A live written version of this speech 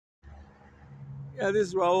Yeah, this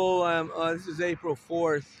is Raul. This is April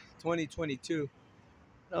 4th, 2022.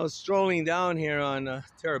 I was strolling down here on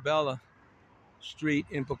Terabella Street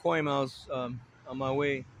in Pacoima. I was on my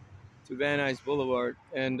way to Van Nuys Boulevard,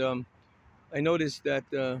 and I noticed that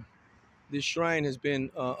this shrine has been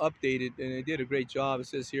updated, and they did a great job. It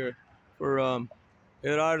says here for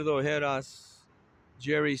Gerardo, Geras,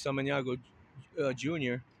 Jerry Samaniego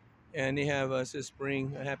Jr., and they have it says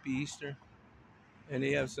Spring, a Happy Easter, and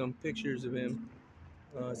they have some pictures of him.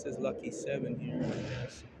 It says Lucky Seven here. It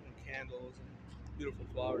has some candles and beautiful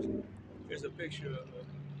flowers. Here's a picture of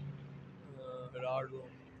Gerardo,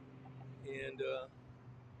 and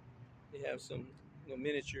they have some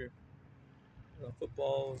miniature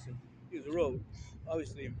footballs. And he was a real,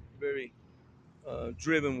 obviously very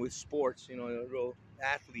driven with sports. A real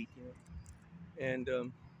athlete. And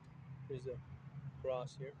here's a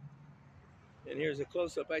cross here, and here's a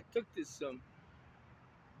close up. I took this.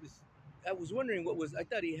 I was wondering what was. I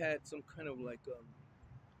thought he had some kind of like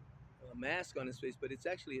a mask on his face, but it's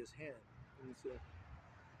actually his hand. And it's a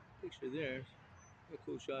picture there. A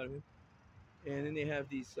cool shot of him. And then they have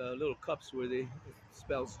these little cups where they it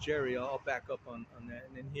spells Jerry. I'll back up on that.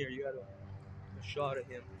 And then here you got a shot of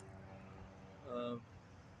him. Um,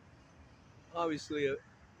 obviously,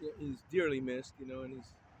 he's dearly missed, and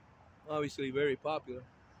he's obviously very popular.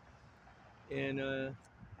 And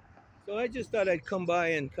so I just thought I'd come by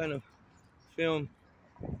and kind of film.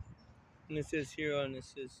 And it says here on it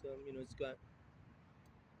says, it's got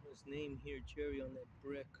his name here, Jerry, on that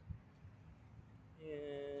brick,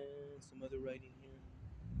 and some other writing here.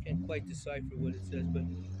 Can't quite decipher what it says, but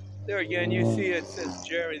there again, you see it says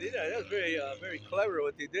Jerry. That's very clever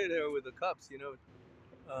what they did there with the cups. It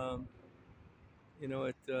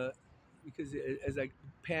because as I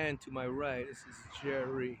pan to my right, it says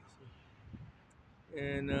Jerry.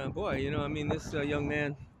 And boy, I mean, this young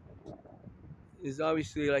man is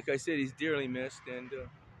obviously, like I said, he's dearly missed, and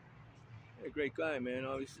a great guy, man.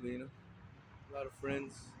 Obviously, a lot of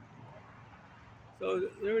friends. So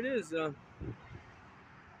there it is. So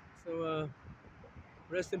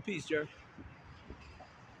rest in peace, Jerry.